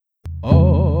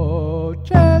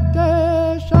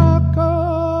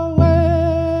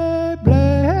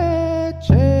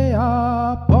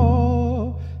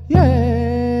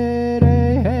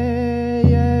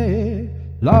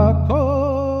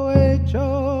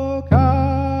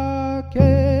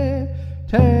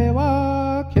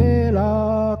Tewa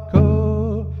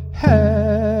kelako,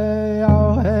 hey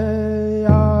ya, hey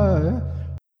ya.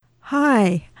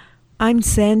 Hi, I'm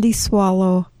Sandy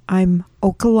Swallow. I'm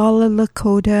Okalala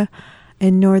Lakota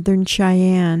and Northern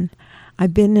Cheyenne.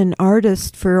 I've been an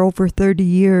artist for over 30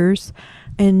 years,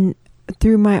 and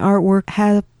through my artwork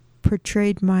have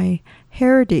portrayed my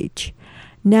heritage.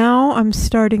 Now I'm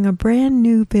starting a brand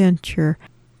new venture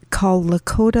called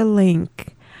Lakota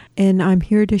Link, and I'm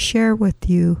here to share with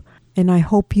you, and I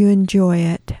hope you enjoy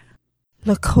it.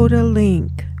 Lakota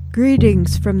Link.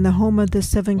 Greetings from the home of the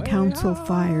Seven Council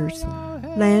Fires,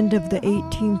 land of the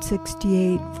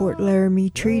 1868 Fort Laramie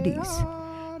treaties,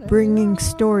 bringing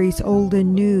stories old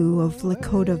and new of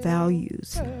Lakota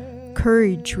values,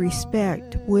 courage,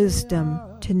 respect, wisdom,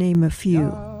 to name a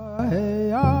few.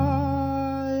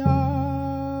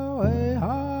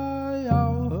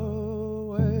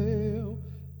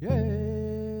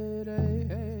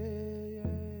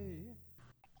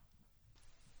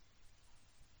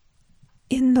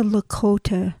 In the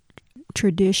Lakota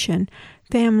tradition,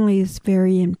 family is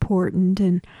very important,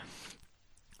 and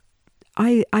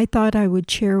I thought I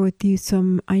would share with you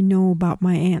some I know about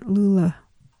my Aunt Lula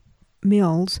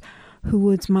Mills, who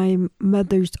was my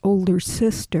mother's older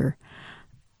sister.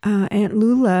 Aunt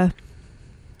Lula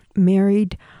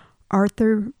married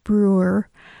Arthur Brewer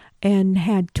and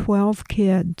had 12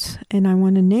 kids, and I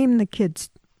want to name the kids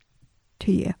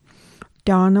to you.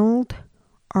 Donald,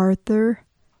 Arthur,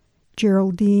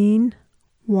 Geraldine,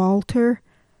 Walter,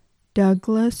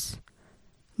 Douglas,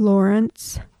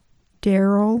 Lawrence,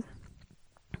 Darrell,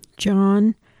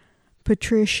 John,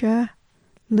 Patricia,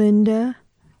 Linda,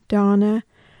 Donna,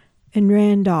 and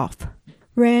Randolph.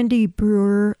 Randy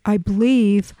Brewer, I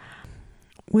believe,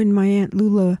 when my Aunt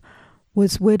Lula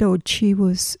was widowed, she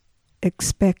was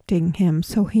expecting him,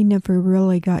 so he never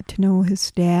really got to know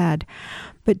his dad.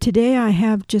 But today I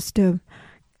have just a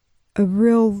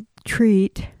real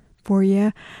treat for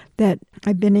you that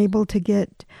I've been able to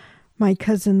get my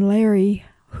cousin Larry,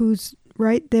 who's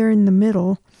right there in the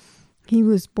middle. He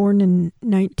was born in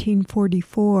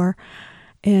 1944,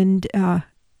 and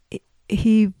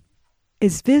he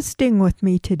is visiting with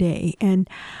me today, and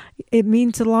it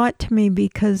means a lot to me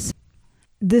because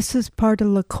this is part of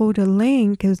Lakota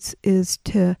Link, is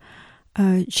to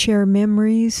share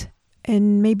memories,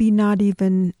 and maybe not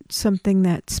even something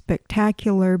that's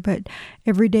spectacular, but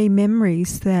everyday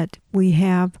memories that we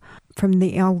have from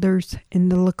the elders in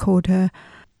the Lakota.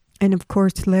 And of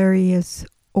course, Larry is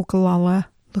Okalala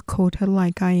Lakota,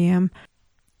 like I am.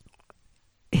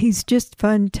 He's just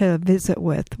fun to visit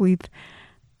with. We've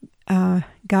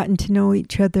gotten to know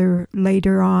each other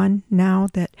later on now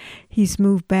that he's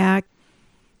moved back.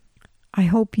 I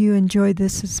hope you enjoy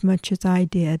this as much as I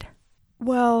did.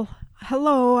 Well,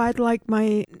 hello, I'd like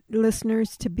my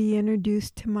listeners to be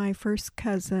introduced to my first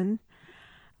cousin,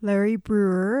 Larry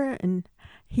Brewer, and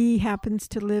he happens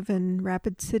to live in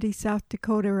Rapid City, South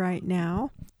Dakota right now.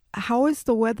 How is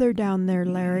the weather down there,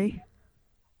 Larry?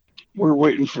 We're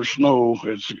waiting for snow.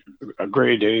 It's a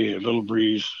gray day, a little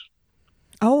breeze.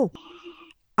 Oh,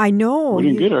 I know.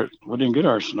 We didn't get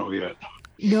our snow yet.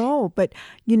 No, but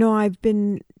I've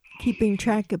been keeping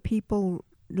track of people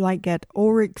like at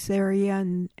Oryx area,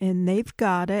 and they've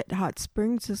got it. Hot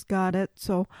Springs has got it,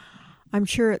 so I'm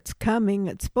sure it's coming.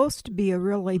 It's supposed to be a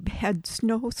really bad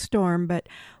snowstorm, but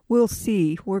we'll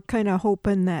see. We're kind of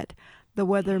hoping that the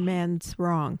weatherman's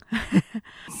wrong.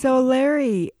 So,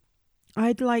 Larry,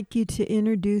 I'd like you to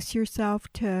introduce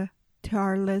yourself to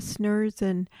our listeners,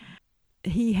 and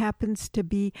he happens to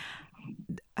be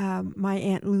my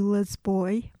Aunt Lula's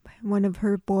boy, one of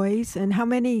her boys. And how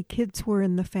many kids were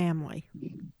in the family?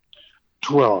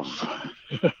 12.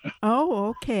 Oh,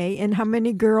 okay. And how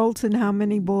many girls and how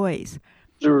many boys?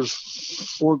 There was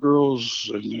 4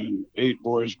 girls and then 8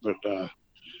 boys, but the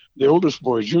oldest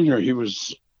boy, Junior, he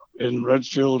was in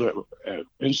Redfield at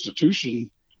institution,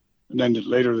 and then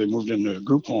later they moved into a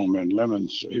group home in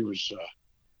Lemons. So he was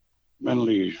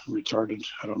mentally retarded.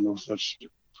 I don't know if that's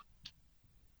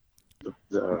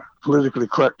the politically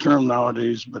correct term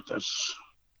nowadays, but that's...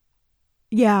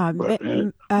 Yeah,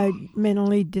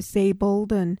 mentally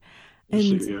disabled and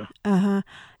yeah.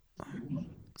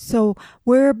 So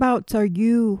whereabouts are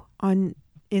you in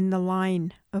the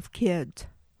line of kids?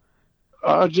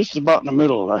 Just about in the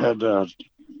middle. I had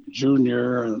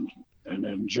Junior and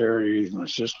then Jerry, my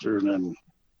sister, and then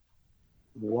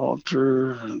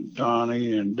Walter and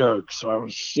Donnie and Doug. So I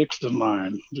was 6th in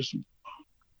line.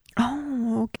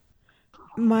 Oh, okay.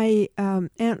 My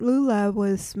Aunt Lula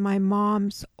was my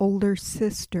mom's older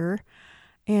sister,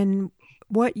 and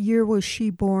what year was she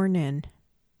born in?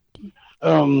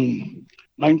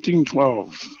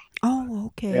 1912. Oh,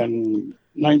 okay. And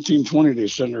 1920, they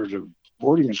sent her to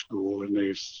boarding school and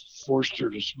they forced her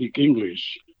to speak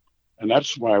English. And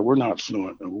that's why we're not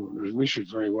fluent. We should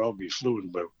very well be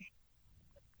fluent. But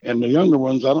and the younger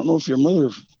ones, I don't know if your mother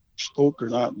spoke or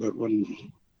not, but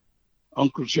when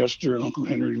Uncle Chester and Uncle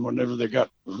Henry, whenever they got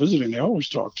visiting, they always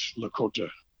talked Lakota.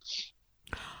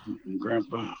 And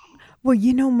Grandpa. Well,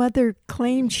 Mother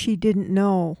claimed she didn't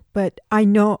know, but I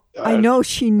know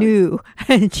she knew,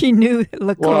 and she knew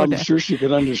Lakota. Well, I'm sure she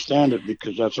could understand it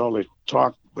because that's all they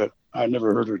talked, but I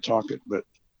never heard her talk it. But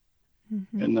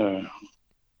in the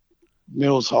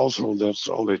Mills household, that's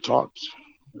all they talked.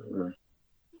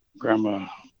 Grandma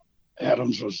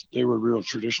Adams they were real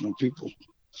traditional people.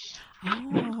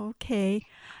 Oh, okay.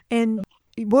 And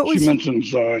what was... She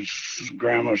mentions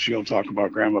Grandma, she'll talk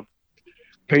about Grandma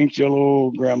Paint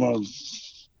Yellow,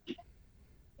 Grandma's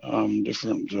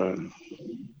different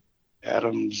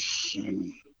Adams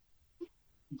and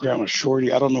Grandma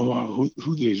Shorty. I don't know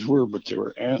who these were, but they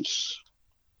were aunts.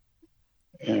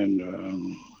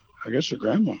 And I guess a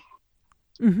grandma.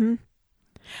 Mm-hmm.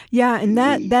 Yeah, and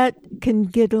that can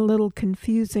get a little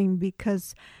confusing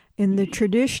because in the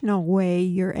traditional way,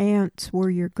 your aunts were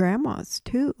your grandmas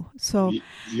too. So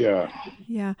yeah.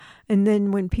 And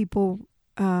then when people,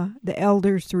 the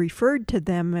elders referred to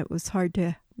them, it was hard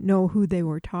to know who they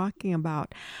were talking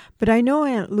about. But I know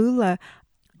Aunt Lula.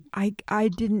 I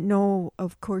didn't know,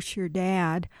 of course, your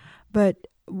dad, but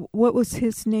what was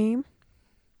his name?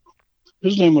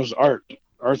 His name was Arthur,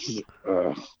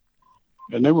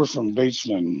 and they were from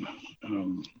Batesman.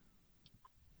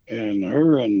 And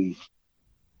her and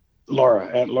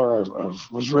Aunt Laura,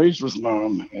 was raised with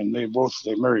Mom, and they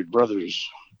married brothers.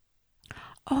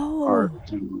 Oh.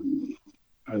 Art, and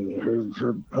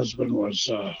her husband was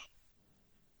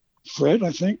Fred,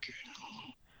 I think.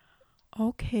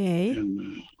 Okay.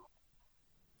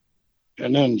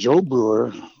 And then Joe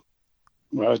Brewer,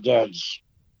 my dad's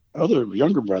other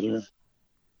younger brother,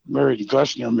 married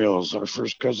Glessner Mills, our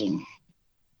first cousin.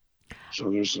 So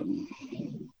there's a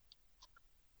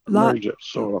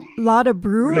lot of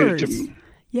brewers.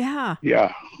 Yeah,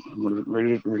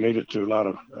 related to a lot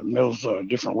of Mills,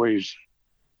 different ways.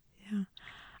 Yeah,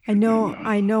 I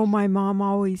know. My mom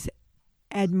always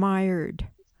admired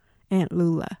Aunt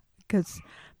Lula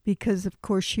because of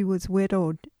course she was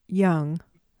widowed young,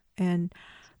 and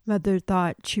Mother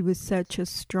thought she was such a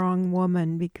strong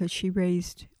woman because she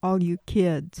raised all you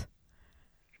kids.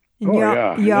 And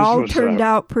you all turned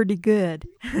out pretty good.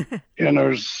 And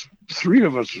there's 3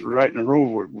 of us right in a row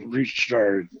reached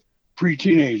our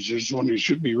pre-teenagers when we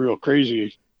should be real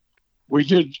crazy. We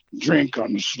did drink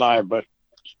on the sly, but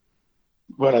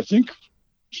I think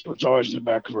it's always in the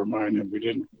back of our mind that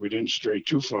we didn't stray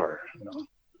too far.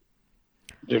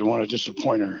 Didn't want to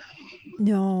disappoint her.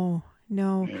 No.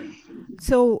 Yeah.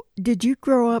 So, did you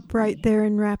grow up right there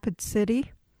in Rapid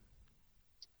City?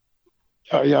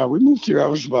 Yeah, we moved here. I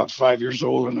was about 5 years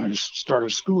old, and I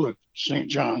started school at St.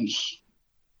 John's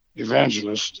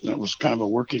Evangelist. That was kind of a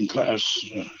working class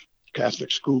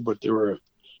Catholic school, but there were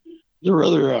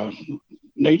other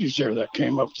natives there that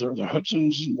came up there, the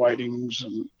Hudsons and Whitings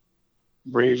and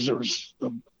Braves. There was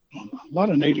a lot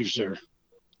of natives there,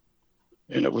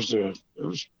 and it was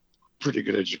pretty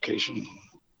good education.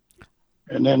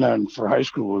 And then for high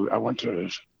school, I went to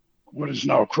what is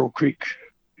now Crow Creek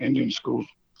Indian School.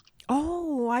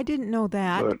 Oh, I didn't know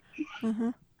that.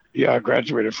 But, yeah, I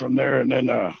graduated from there, and then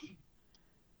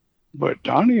but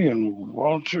Donnie and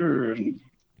Walter and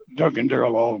Doug and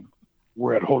Daryl all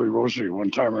were at Holy Rosary one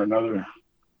time or another.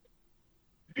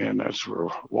 And that's where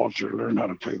Walter learned how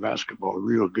to play basketball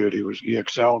real good. He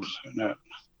excelled in that.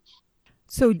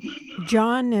 So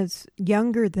John is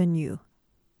younger than you?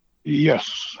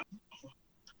 Yes.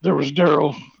 There was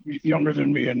Daryl, younger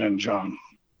than me, and then John.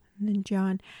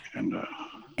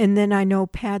 And then I know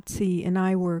Patsy and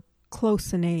I were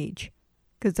close in age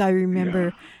because I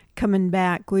remember coming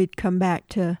back. We'd come back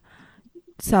to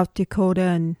South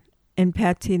Dakota and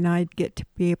Patsy and I'd get to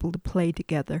be able to play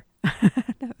together.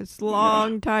 That was a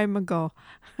long time ago.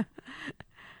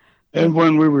 And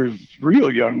when we were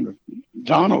real young,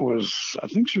 Donna I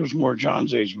think she was more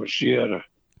John's age, but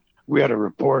we had a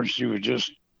rapport. She would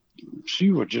just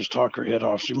talk her head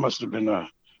off. She must have been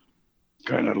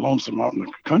kind of lonesome out in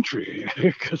the country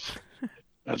because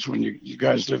that's when you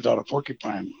guys lived out of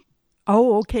Porcupine.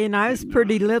 Oh, okay. And I was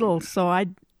pretty little, so I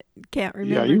can't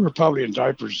remember. Yeah, you were probably in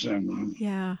diapers then.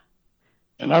 Yeah.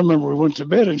 And I remember we went to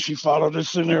bed and she followed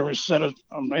us in there. We sat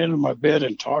on the end of my bed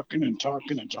and talking. And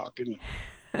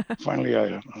finally,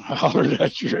 I hollered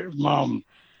at your mom,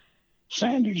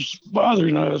 "Sandy's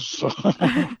bothering us."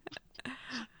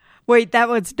 Wait, that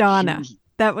was Donna.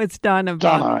 That was Donna.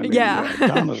 Donna, I mean, Yeah.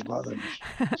 Donna's mother.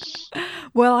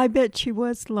 Well, I bet she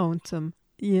was lonesome,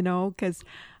 because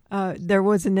there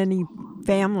wasn't any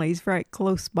families right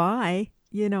close by,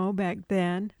 back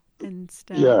then and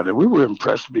stuff. Yeah, we were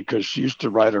impressed because she used to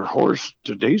ride her horse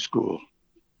to day school.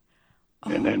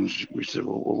 And then we said,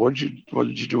 well, what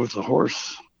did you do with the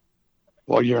horse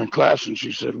while you're in class? And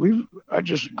she said, I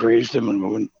just grazed him,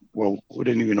 and we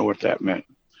didn't even know what that meant.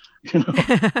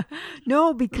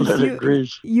 No,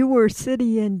 because you were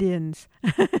city Indians.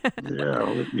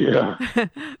 Yeah.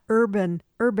 Urban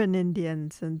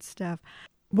Indians and stuff.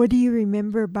 What do you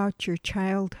remember about your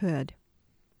childhood?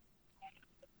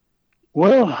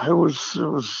 Well,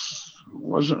 it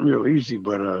wasn't real easy,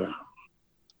 but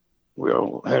we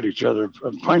all had each other.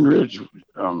 Pine Ridge,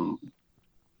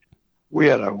 we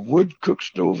had a wood cook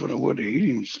stove and a wood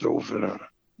heating stove and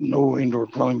no indoor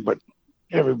plumbing, but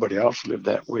everybody else lived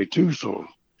that way too. So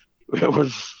that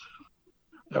was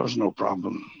no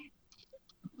problem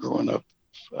growing up.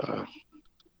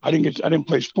 I didn't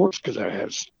play sports because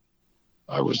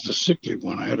I was the sickly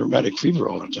one. I had rheumatic fever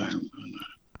all the time. And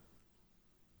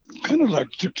kind of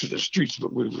like took to the streets,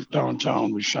 but we were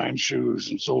downtown. We shined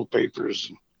shoes and sold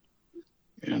papers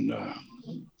and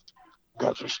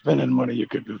got some spending money. You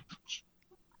could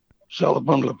sell a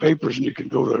bundle of papers and you could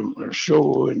go to a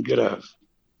show and get a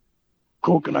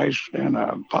Coke and ice and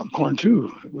popcorn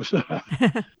too. It was.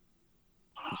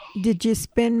 Did you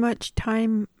spend much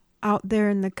time out there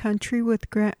in the country with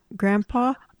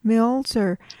Grandpa Mills,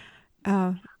 or?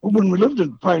 When we lived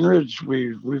in Pine Ridge,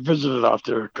 we visited out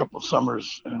there a couple of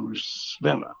summers, and we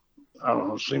spent, I don't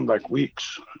know, it seemed like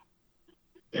weeks.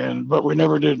 But we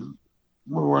never did.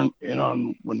 We weren't in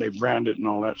on when they branded and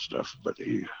all that stuff. But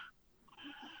it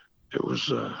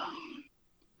was.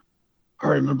 I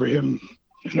remember him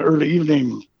in the early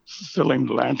evening filling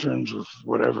the lanterns with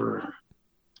whatever,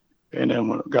 and then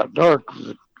when it got dark,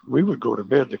 we would go to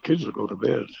bed. The kids would go to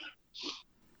bed,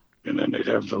 and then they'd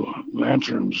have the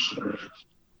lanterns.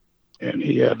 And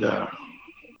he had no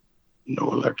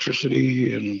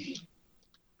electricity, and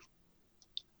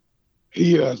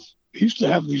he used to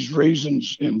have these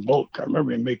raisins in bulk. I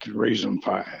remember him making raisin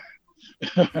pie.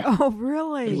 Oh,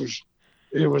 really?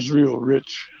 It was real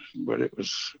rich, but it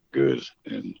was good,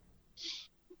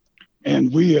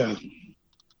 and we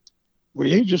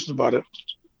ate just about it,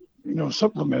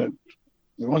 supplemented.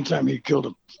 One time he killed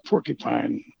a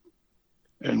porcupine,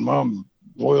 and Mom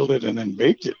boiled it and then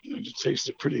baked it, and it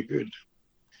tasted pretty good.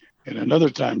 And another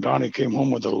time, Donnie came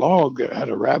home with a log that had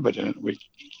a rabbit in it. We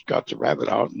got the rabbit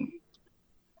out, and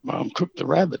Mom cooked the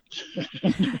rabbit.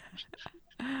 I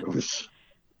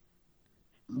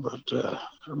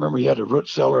remember he had a root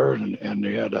cellar, and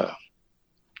he had a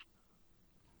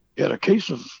case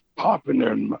of pop in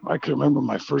there, and I can remember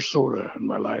my first soda in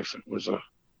my life. It was a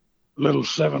little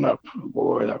 7-Up.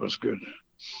 Boy, that was good.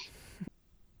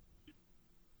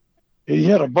 He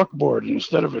had a buckboard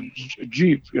instead of a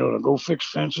Jeep, to go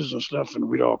fix fences and stuff, and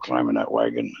we'd all climb in that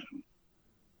wagon.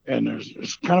 And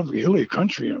it's kind of a hilly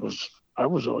country, and I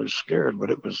was always scared, but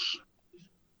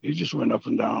he just went up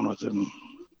and down with him.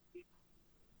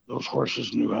 Those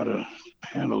horses knew how to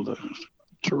handle the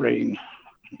terrain.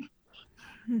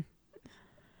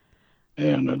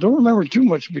 And I don't remember too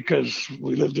much because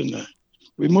we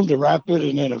moved to Rapid,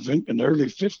 and then in the early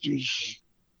 50s,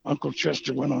 Uncle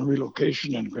Chester went on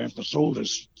relocation, and Grandpa sold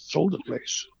the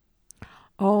place.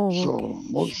 Oh. So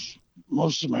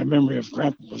most of my memory of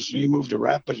Grandpa was he moved to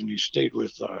Rapid, and he stayed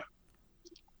with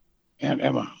Aunt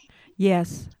Emma.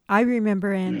 Yes, I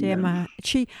remember Aunt Emma.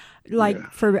 She,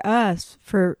 for us,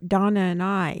 for Donna and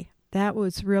I, that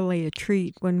was really a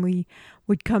treat when we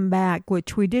would come back,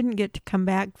 which we didn't get to come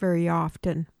back very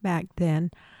often back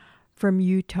then from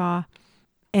Utah.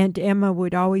 Aunt Emma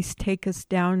would always take us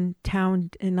downtown,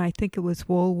 and I think it was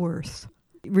Woolworths.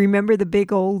 Remember the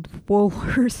big old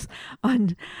Woolworths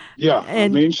on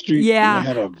Main Street?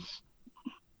 Yeah,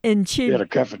 she had a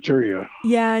cafeteria.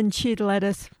 Yeah, and she'd let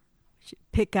us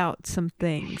pick out some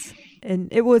things, and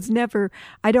it was never.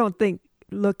 I don't think,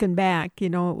 looking back,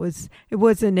 it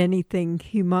wasn't anything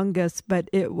humongous, but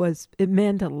it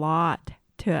meant a lot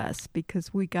to us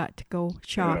because we got to go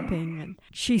shopping, and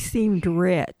she seemed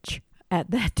rich at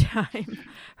that time.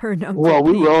 Her and Uncle Well,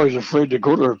 we Pete. were always afraid to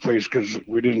go to her place because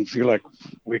we didn't feel like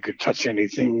we could touch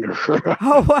anything.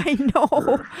 Oh, I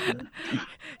know.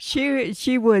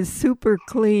 She was super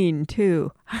clean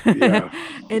too. Yeah.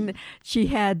 And she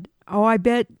had, I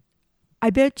bet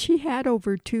she had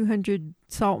over 200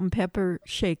 salt and pepper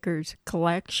shakers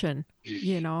collection,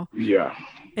 Yeah.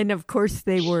 And of course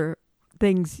they were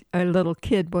things a little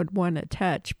kid would want to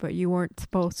touch, but you weren't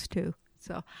supposed to.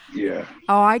 So, Yeah.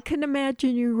 oh, I can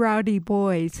imagine you rowdy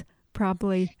boys,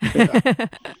 probably. Yeah.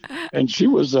 And she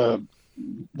was a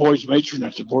boys matron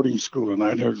at the boarding school, and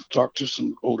I'd heard talk to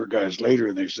some older guys later,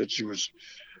 and they said she was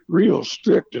real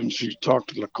strict, and she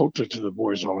talked Lakota to the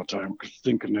boys all the time,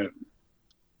 thinking that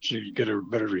she'd get a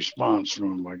better response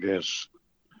from them, I guess.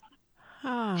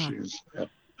 She was at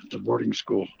the boarding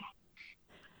school.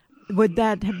 Would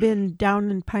that have been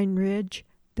down in Pine Ridge,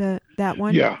 that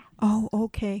one? Yeah. Oh,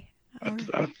 okay.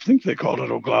 I think they called it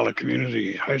Oglala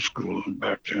Community High School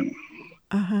back then.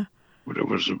 Uh-huh. But it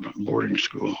was a boarding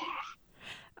school.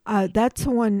 That's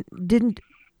the one.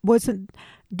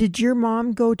 Did your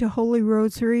mom go to Holy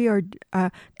Rosary, or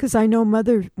because I know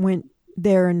Mother went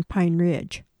there in Pine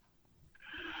Ridge?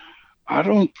 I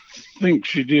don't think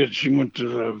she did. She went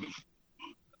to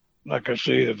like I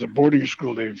say, at the boarding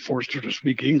school, they forced her to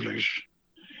speak English.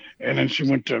 And then she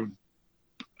went to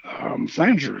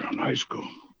Flanger in high school.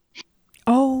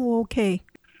 Oh, okay.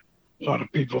 A lot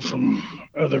of people from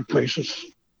other places.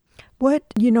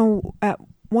 At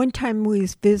one time we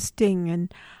was visiting,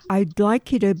 and I'd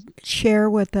like you to share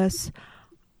with us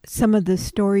some of the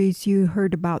stories you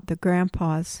heard about the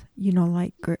grandpas,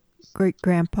 like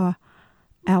great-grandpa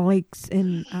Alex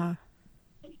and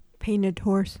Painted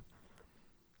Horse.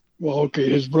 Well, okay,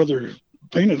 his brother,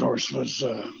 Painted Horse, he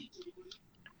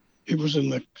was in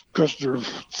the Custer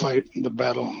fight, in the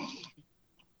battle,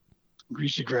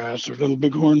 Greasy Grass or Little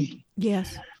Bighorn.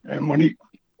 Yes. And when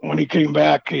he came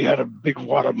back, he had a big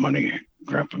wad of money.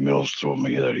 Grandpa Mills told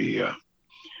me that he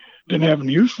didn't have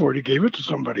any use for it. He gave it to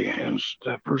somebody, and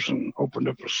that person opened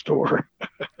up a store.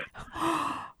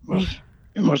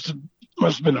 It must have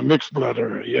been a mixed blood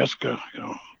or a Yeska,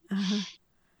 Uh-huh.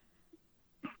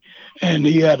 And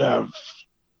he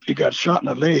got shot in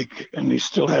the leg, and he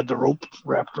still had the rope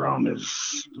wrapped around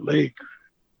his leg.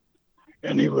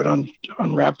 And he would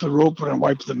unwrap the rope and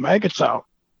wipe the maggots out,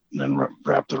 and then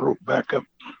wrap the rope back up.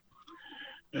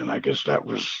 And I guess there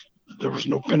was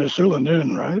no penicillin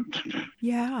then, right?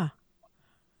 Yeah.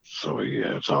 So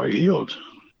that's how he healed.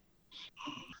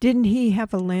 Didn't he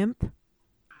have a limp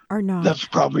or not? That's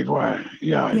probably why.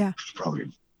 Yeah.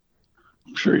 I'm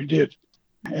sure he did.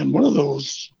 And one of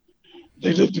those,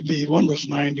 they lived to be, one was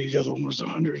 90, the other one was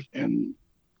 100. And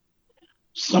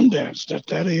Sundance at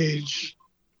that age,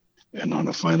 and on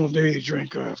the final day, he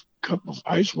drank a cup of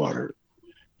ice water,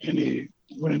 and he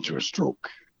went into a stroke.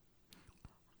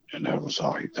 And that was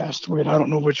how he passed away. And I don't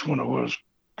know which one it was,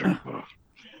 Grandpa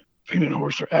Painted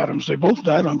Horse or Adams. They both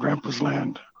died on Grandpa's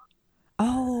land.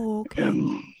 Oh, okay.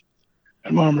 And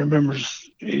Mom remembers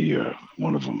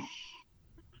one of them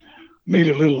made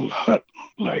a little hut,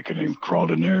 and he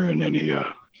crawled in there, and then he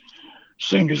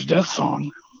sang his death song,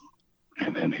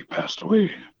 and then he passed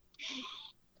away.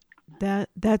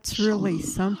 That's really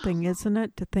something, isn't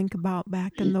it, to think about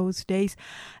back in those days?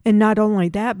 And not only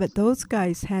that, but those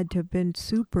guys had to have been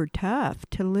super tough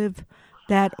to live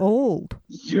that old.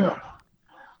 Yeah.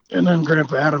 And then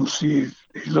Grandpa Adams, he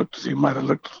didn't look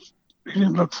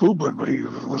full-blood, but he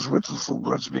was with the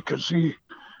full-bloods because he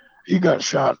got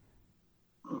shot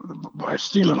by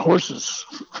stealing horses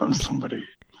from somebody.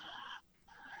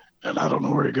 And I don't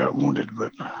know where he got wounded,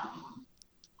 but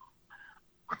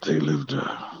they lived...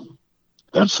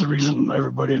 That's the reason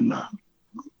everybody in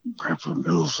Grandpa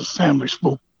Mills' family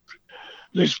spoke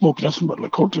nothing but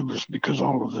Lakota, just because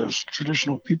all of those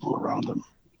traditional people around them.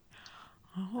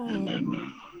 Oh, and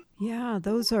then, yeah,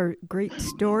 those are great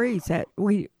stories that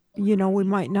we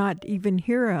might not even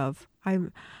hear of.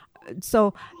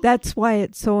 So that's why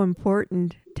it's so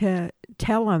important to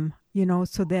tell them,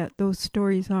 so that those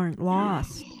stories aren't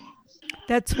lost.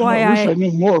 That's why I wish I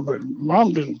knew more, but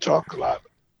Mom didn't talk a lot.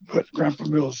 But Grandpa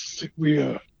Mills,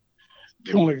 the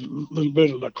only little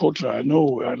bit of Lakota I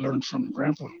know, I learned from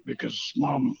Grandpa, because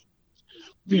Mom,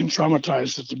 being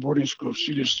traumatized at the boarding school,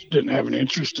 she just didn't have any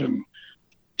interest in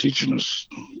teaching us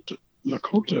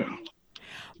Lakota.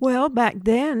 Well, back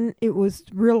then it was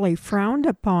really frowned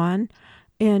upon,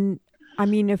 and I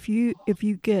mean, if you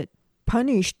get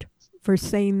punished for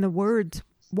saying the words,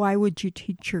 why would you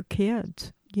teach your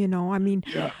kids? I mean.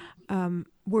 Yeah.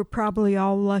 We're probably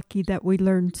all lucky that we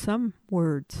learned some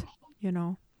words,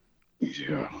 Yeah.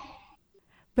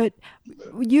 But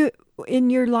you,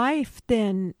 in your life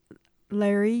then,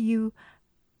 Larry,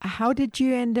 how did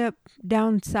you end up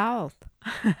down south?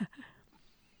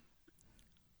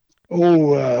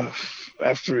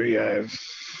 After I've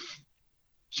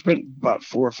spent about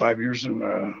 4 or 5 years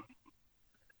in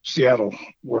Seattle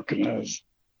working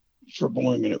for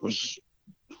Boeing, and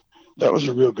that was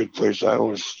a real good place.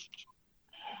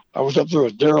 I was up there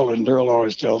with Daryl, and Daryl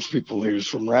always tells people he was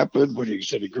from Rapid, but he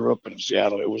said he grew up in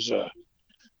Seattle. It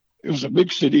it was a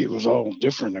big city. It was all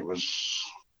different. It was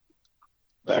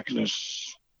back in the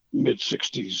mid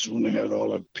 60s when they had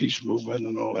all the peace movement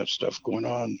and all that stuff going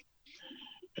on.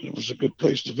 And it was a good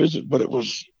place to visit, but it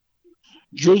was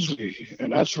drizzly.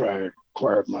 And that's where I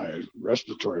acquired my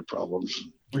respiratory problems,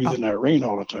 breathing that rain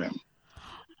all the time.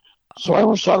 So I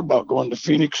always thought about going to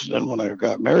Phoenix. And then when I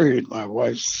got married, my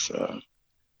wife's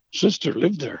sister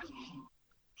lived there.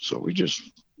 So we just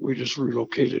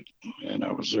relocated, and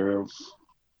I was there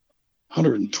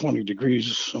 120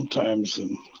 degrees sometimes,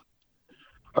 and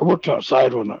I worked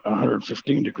outside when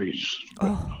 115 degrees.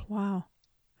 Oh, wow.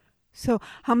 So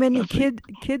how many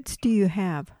kids do you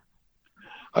have?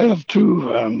 I have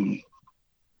two,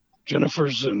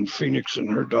 Jennifer's in Phoenix and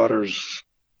her daughters.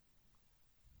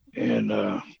 And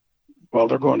while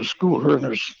they're going to school,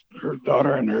 her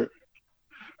daughter and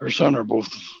her son are both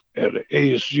at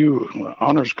ASU,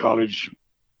 Honors College,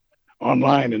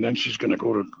 online, and then she's going to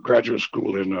go to graduate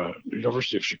school in the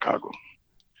University of Chicago.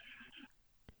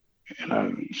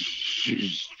 And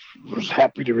she was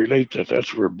happy to relate that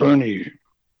that's where Bernie.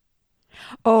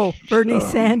 Oh, Bernie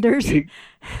Sanders.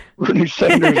 Bernie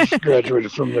Sanders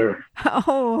graduated from there.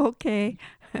 Oh, okay.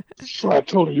 So I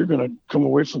told her, you're going to come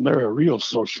away from there a real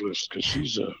socialist, because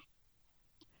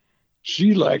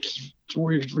she likes to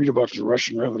read about the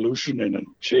Russian Revolution and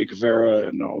Che Guevara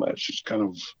and all that. She's kind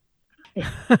of,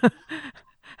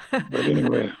 but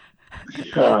anyway,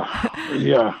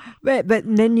 yeah. But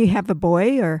then you have a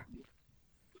boy, or?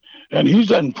 And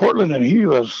he's in Portland, and he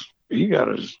got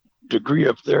his degree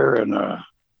up there in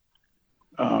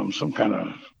some kind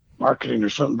of marketing or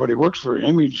something. But he works for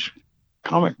Image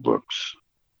Comic Books.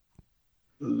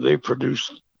 They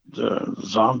produce the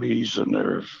zombies,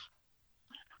 and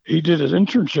he did an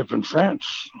internship in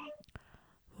France.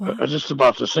 Wow. Just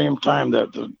about the same time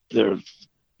that there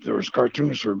was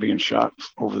cartoonists who were being shot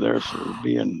over there for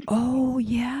being. Oh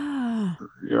yeah.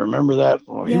 You remember that?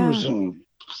 Well, yeah. He was in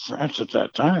France at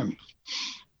that time.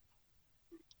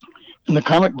 And the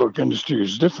comic book industry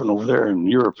is different over there. In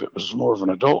Europe, it was more of an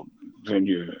adult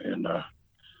venue, and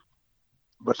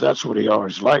but that's what he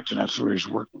always liked, and that's where he's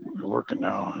working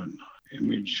now in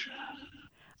Image.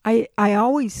 I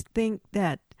always think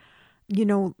that,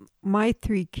 my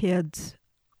three kids,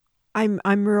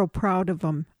 I'm real proud of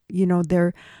them.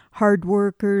 They're hard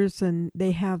workers and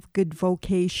they have good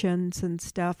vocations and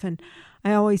stuff. And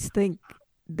I always think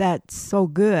that's so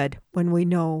good when we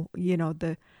know,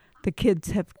 the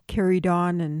kids have carried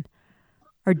on and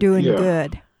are doing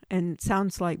good. And it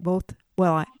sounds like both,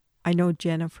 well, I know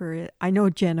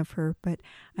Jennifer, but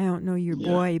I don't know your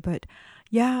boy. But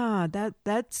yeah,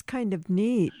 that's kind of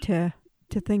neat to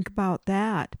think about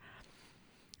that.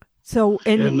 So,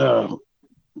 and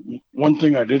one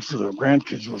thing I did for the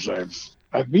grandkids was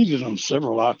I've beaded them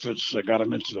several outfits. I got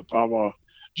them into the powwow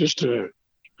just to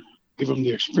give them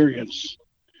the experience,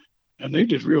 and they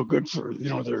did real good for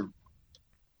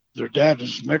their dad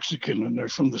is Mexican and they're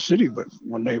from the city, but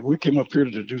when we came up here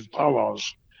to do the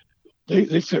powwows,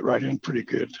 they fit right in pretty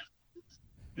good,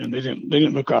 and they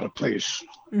didn't look out of place.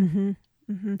 Mm-hmm.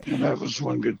 Mm-hmm. And that was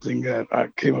one good thing that I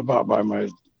came about by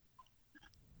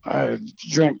I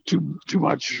drank too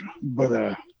much,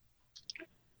 but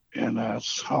and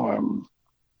that's how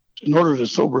in order to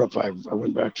sober up, I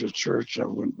went back to church.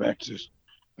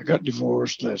 I got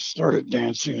divorced. I started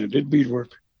dancing. I did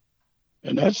beadwork.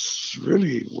 And that's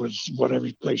really was what I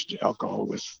replaced alcohol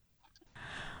with.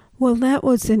 Well, that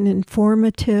was an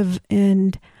informative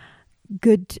and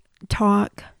good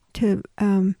talk.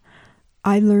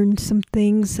 I learned some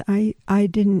things. I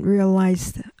didn't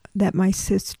realize that my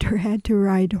sister had to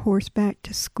ride horseback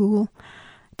to school.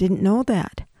 Didn't know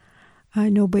that.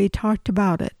 Nobody talked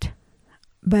about it.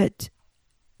 But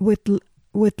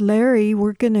with Larry,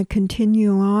 we're going to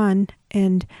continue on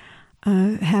and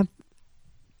have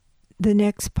the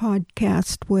next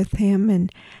podcast with him,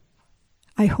 and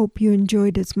I hope you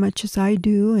enjoyed as much as I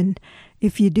do. And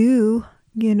if you do,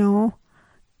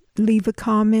 leave a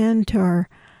comment, or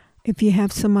if you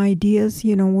have some ideas,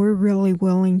 we're really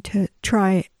willing to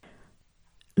try.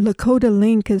 Lakota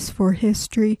Link is for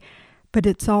history, but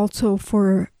it's also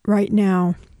for right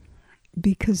now,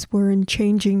 because we're in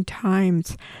changing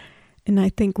times, and I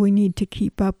think we need to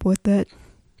keep up with it.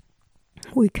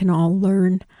 We can all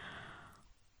learn.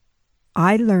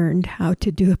 I learned how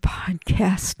to do a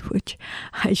podcast, which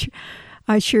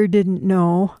I sure didn't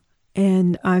know.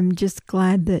 And I'm just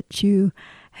glad that you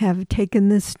have taken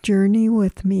this journey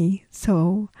with me.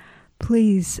 So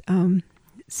please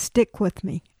stick with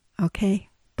me. Okay?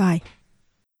 Bye.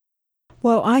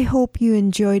 Well, I hope you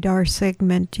enjoyed our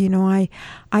segment. I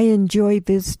enjoy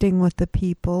visiting with the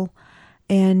people.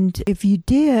 And if you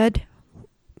did,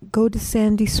 go to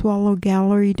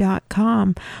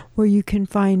sandyswallowgallery.com, where you can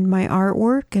find my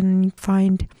artwork and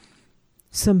find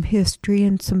some history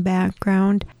and some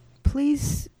background.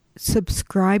 Please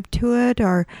subscribe to it,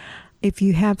 or if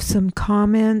you have some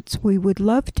comments, we would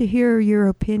love to hear your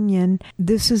opinion.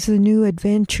 This is a new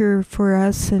adventure for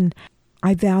us, and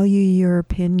I value your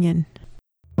opinion.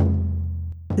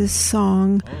 This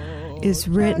song is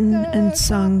written and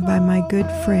sung by my good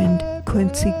friend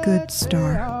Quincy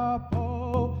Goodstar.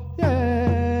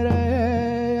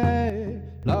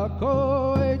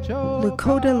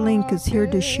 Lakota Link is here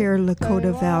to share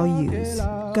Lakota values.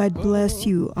 God bless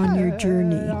you on your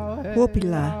journey.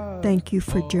 Wopila, thank you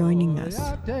for joining us.